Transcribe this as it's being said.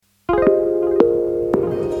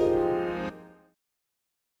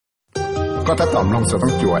ก็ถ้าตอมลงจะต้อ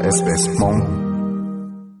งจั่ว SBS มง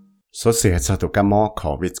số sự sau tụ cá mò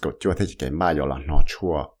COVID của chúa thấy cái ba giờ là nó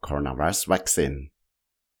chua coronavirus vaccine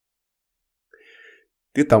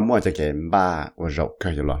từ tàu mua cho cái ba và rồi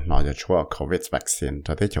cái giờ là nó cho chua COVID vaccine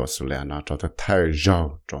cho thấy chỗ số lượng nó cho thấy thay rồi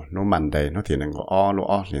cho nó mạnh đây nó thì nên có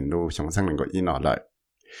lo liền lu trong sáng nên có ý nó lại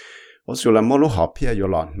ở số lượng mua lu họ phía giờ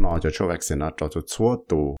là nó cho chua vaccine nó cho chúa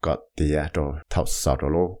tụ có tiền cho thầu sau đó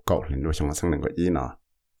lu có liền lu trong sáng nên có ý nó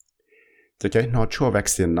cho cái nó chua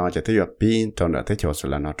vaccine nóจะที่ว่าปีจนเดี๋ยวที่เขาสุด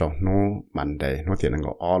แล้วnó trong nóมันได้nóที่นั่ง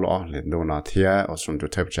ก็อ้อล้อเล่นดูnóเทียเอาส่วนจุด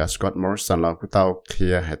เทปจาก Scott Morrison เราก็ต้องเคลี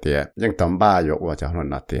ยร์ให้เทียยังต้องบ้าอยู่ว่าจะหัว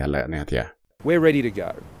หน้าเทียเลยเนี่ยเทีย We're ready to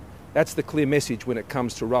go. That's the clear message when it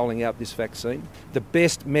comes to rolling out this vaccine. The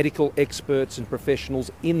best medical experts and professionals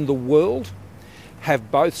in the world have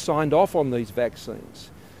both signed off on these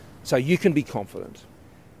vaccines, so you can be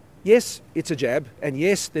confident.Yes, it's a jab, and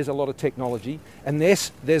yes, there's a lot of technology, and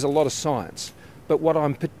yes, there's a lot of science. But what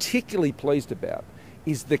I'm particularly pleased about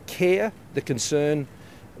is the care, the concern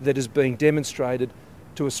that is being demonstrated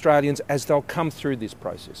to Australians as they'll come through this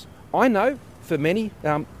process. I know, for many,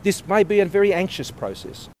 this may be a very anxious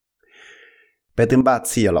process. ไปถึงบ้าน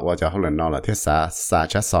เสียแล้วว่าจะเขาเล่นนอนละที่สา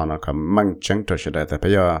จะสอนเราก็มั่งจังตัวเฉยแต่ไป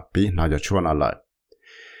ย่อปีเราจะชวนเอาเลย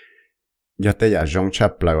giờ tới giờ rong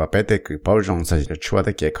chập lại và bé tới cứ bảo rong sẽ chua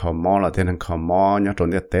tới cái khó mò là thế nên khó mò nhớ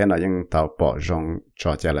trong cái tế là những tàu bỏ rong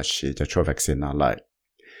cho cha là xí cho chua vaccine nó lại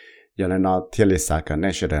giờ này nó thiết lý sa cái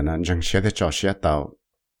này sẽ để nó rong sẽ để cho sẽ tàu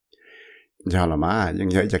giờ là mà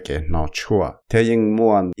những giờ cái nó chua thế những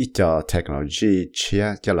muốn ít cho technology chia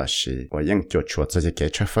cho là xí và những cho chua cho cái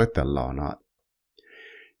chua phơi từ lò nó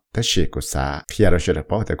thế chỉ của xã khi đó sẽ được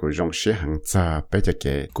bảo vệ của dòng xe hàng giờ bây giờ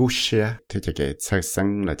cái cú xe thì cái xây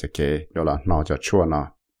dựng là cái đó là nó cho chua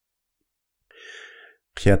nó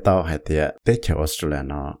khi tàu hay thì tới chỗ Australia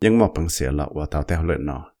nó những một bằng sự là và tàu theo lệnh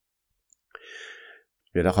nó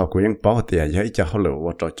vì đó họ cũng những bảo thì giờ cho họ lựa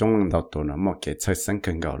và cho trong đầu tụi nó một cái xây dựng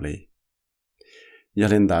cần gạo lý giờ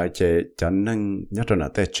lên đó cho nên nhớ cho nó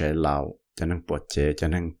tới chế lào cho nên bột chế cho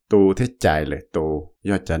nên tu thế chạy lại tu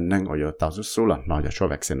do cho nên ở chỗ tàu số là nó cho cho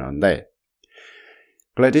vaccine ở đây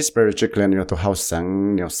Gladys Berejiklian yo to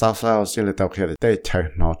hausang yo South Wales yo tàu kia để chơi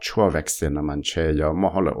nó cho vaccine mà chơi yo mua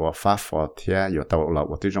họ lựa phá phò thia yo tàu là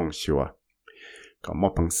ởที่rong xua có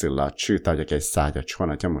một bằng sự là chữ tàu cho cái xa cho cho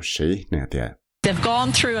nó cho một sĩ nè tiệt They've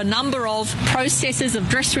gone through a number of processes of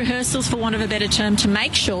dress rehearsals, for want of a better term, to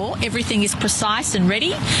make sure everything is precise and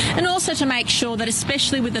ready, and also to make sure that,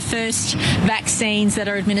 especially with the first vaccines that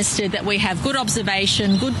are administered, that we have good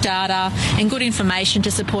observation, good data, and good information to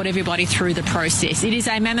support everybody through the process. It is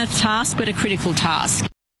a mammoth task, but a critical task.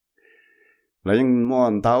 แล้วยังม้ว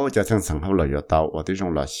นเต้าจะทั้งสังเขาเลย有เต้า我ที่中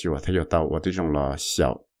了小他有เต้า我ที่中了小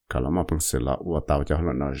可能嘛本事了我เต้า就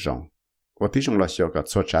了那种我ที่中了小个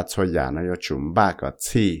做茶做牙呢要准备个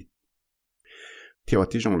气ที่我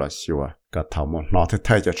ที่中了小啊个头毛拿去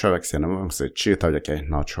睇就做 vaccine 嘛本事知道就给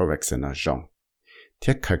拿做 vaccine 那种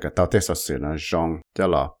ที่เคย个到底说是那种就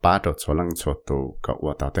了把到做冷做度个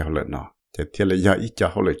我到底好了呢就ที่了要一家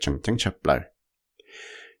好了正正出来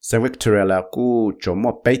Saint Victoria แล้วกูจะม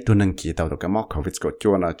อบไปตัวนึงกี่ตัวก็มอบ COVID ก็จ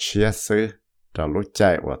วนอ่ะเชียซื้อเรารู้ใจ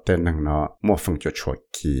ว่าเต้นนึงเนาะมอบฟังจะช่วย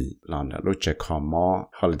กี่เราเนี่ยรู้ใจคอมอ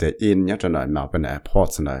Holiday Inn เนี่ยจะหน่อยมาเป็น airport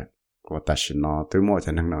หน่อยว่าแต่ฉันเนาะตัวมอจ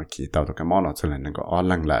ะนึงเนาะกี่ตัวก็มอเนาะส่วนนึงก็อ้อน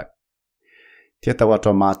ลังเลยเที่ยวตัวตั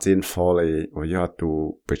วมาจินฟอลเลยว่ายอดดู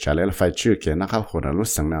ไปใช้เลยไฟชื่อเกี่ยนะครับคนรู้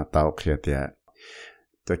สึกเนี่ยตัวเคลียร์เดีย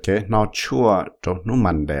ตัวเก๋นอชั่วตัวนู้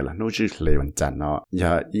มันเดละนู้จีเลยวันจันเนาะอย่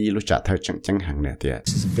าอีรู้จักเธอจังหังเนี่ยเดีย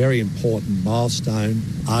This is a very important milestone,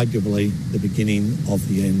 arguably the beginning of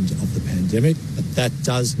the end of the pandemic, but that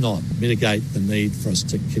does not mitigate the need for us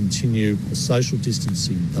to continue the social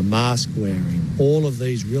distancing, the mask wearing. All of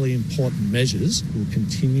these really important measures will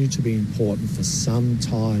continue to be important for some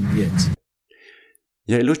time yet.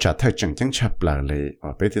 ยังรู้จักเธอจังชับเลยว่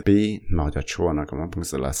าไปที่ปีนอจะชัวนะก็มันเพิ่ง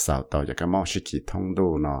สละสาวต่อจากก็มองชิคิท่องดู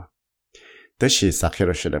เนาะแต่ชีสักเ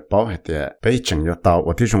ราเฉลยป้อให้เดียไปจังยอต่อ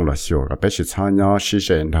ว่าที่จงหล่อชัวก็ไปชีช้อนยอชีเจ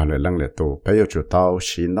นเราเลยลังเลยตัวไปยอจุดต่อ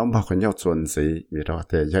ชีน้องพอคนยอจวนสิมีเราเ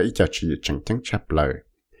ดียยังอีจะชีจังชับเลย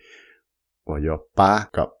ว่ายอป้า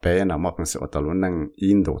กับเป้นะมองเพิ่งสละต่อลุ้นนั่งอิ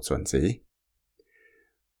นโดจวนสิ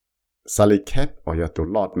สลิเคปว่าอยากตัว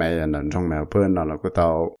ลอดแม่ยันจงแมวเพื่อนเราก็ต้อ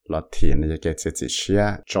งลอดทีนี่จะเกิดเสียเชีย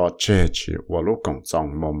จอเจจีว่าลูกกงจง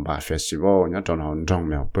มุมบาเฟสติวัลเนี่ยจนเราจงแ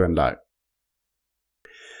มวเพื่อนได้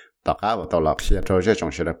ต่อการว่าตัวเราเชียจอเจจง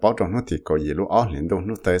เชื่อป้อจงนู้ติก็ยีลูกอ้อหลินดู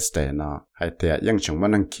นู้เตสเตนะให้เตียยังจงมัน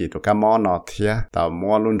นั่งขี่ตัวก้ามอนอเทียแต่มั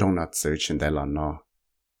วลุ่นจงนัดซื้อชินได้แล้วเนาะ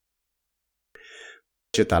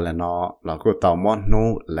ชื่อตาเลนอเราก็ต่อมอนนู้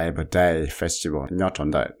Labor Day Festival ยอดจน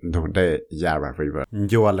ได้ดูได้ Yarra River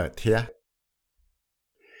ยัวเลยเทีย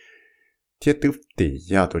thiết tiếp tỷ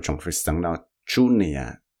giao tụ trong phía sáng nào chú nè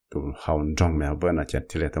tụ hậu trong mèo bên là chết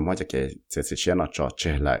thì là tụi mới cho cái sẽ nó trò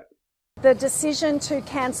chơi lại. The decision to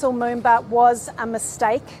cancel Moomba was a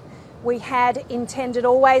mistake. We had intended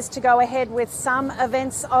always to go ahead with some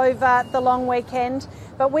events over the long weekend,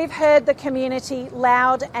 but we've heard the community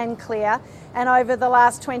loud and clear. And over the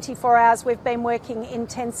last 24 hours, we've been working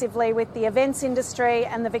intensively with the events industry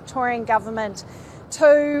and the Victorian government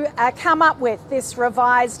to come up with this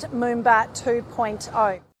revised Moomba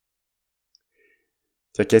 2.0.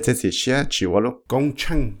 Cho cái gì sẽ chỉ vào lúc công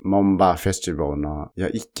trình Moomba Festival nó, ya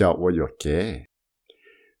ít cho vô yok kế.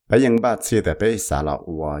 Bây giờ ba chia để bây giờ là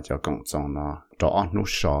qua cho công chúng nó, cho nút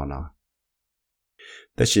sò nó.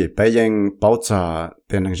 Thế thì bây giờ bảo cho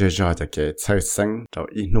tên năng cho cái xây sinh cho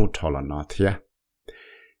ít nút thọ là nó thiệt.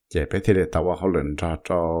 Vậy bây thì để tao họ luận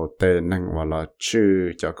cho tên năng và là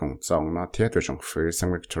chữ cho công chúng nó thiệt từ trong phía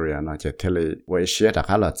sang Victoria nó chỉ thì là với xe đã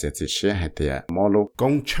khá là chỉ xe hay thiệt. Mỗi lúc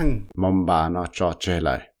công trình Moomba nó cho chơi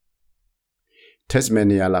lại.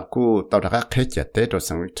 Tasmania là cú tàu đã khai chết tới trong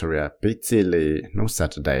sang Victoria bị chỉ lì nó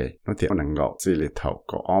Saturday nó thì năng ngộ chỉ lì thầu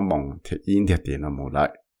có ôm mong thì in thì nó mua lại.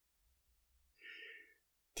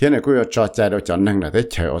 Thế này cú cho chạy đâu cho năng là tới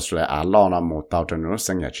chơi Australia lo nó mua tàu cho nó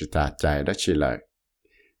sang nhà chỉ ta chạy đó chỉ lại.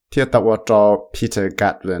 Thế tàu cho Peter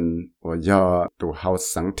Gatlin và do tụ hậu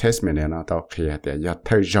sang Tasmania nó tàu kia để do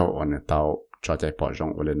thời gian ở nơi tàu cho chạy bỏ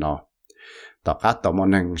rong ở nó. Tàu cá tàu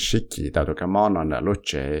món năng sĩ kỳ tàu cái món nó là lúc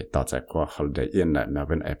chế tàu chạy qua Holiday Inn ở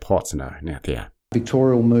Melbourne Airport nè thiệt.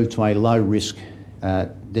 Victoria will move to a low risk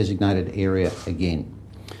designated area again.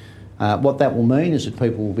 What that will mean is that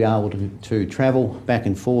people will be able to travel back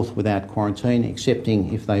and forth without quarantine,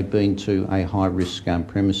 excepting if they've been to a high risk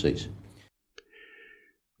premises.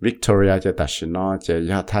 Victoriaจะตัดสินว่าจะ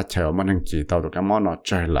ยาท่าเชื่อมันกี่ตัวตัวกันมันใจ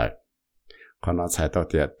เลยคนเราใช้ตัวเ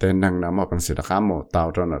ดียเต้นนั่งน้ำมันเป็นสิ่งที่ข้ามตัว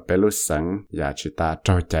จนเป็นรู้สังอยากจิตาจ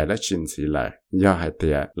อยใจและชินสีเลยยาให้เดี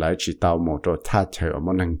ยหลายจิตาหมดตัวท่าเชื่อ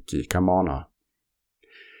มันกี่กันมัน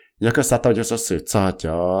ยาก็สัตว์จะสื่อจ่อจ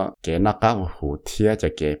ะเกี่ยนักการหูเทียจะ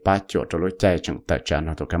เกี่ยป้าจวดจะรู้ใจจังแต่จาน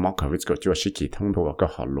ตัวกันมันเขาวิจก็จะชิกิทั้งตัวก็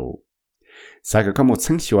หารู้สายก็ข้อมูล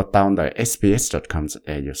ซึ่งชัวร์ดาวน์ได้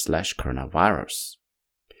sbs.com.au/coronavirus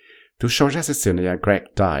Tu shoja se senia Greg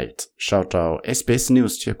died. Shout out SBS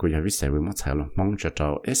News chia ku ya vi se wi mo chai lo mong cho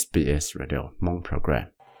to SBS Radio mong program.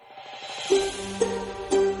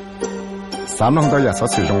 Sam long da ya so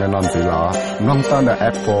sử dụng cái non gì là long ta là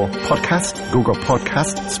Apple Podcast, Google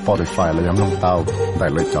Podcast, Spotify là yam long tao, đại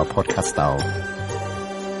lựa chọn podcast tao.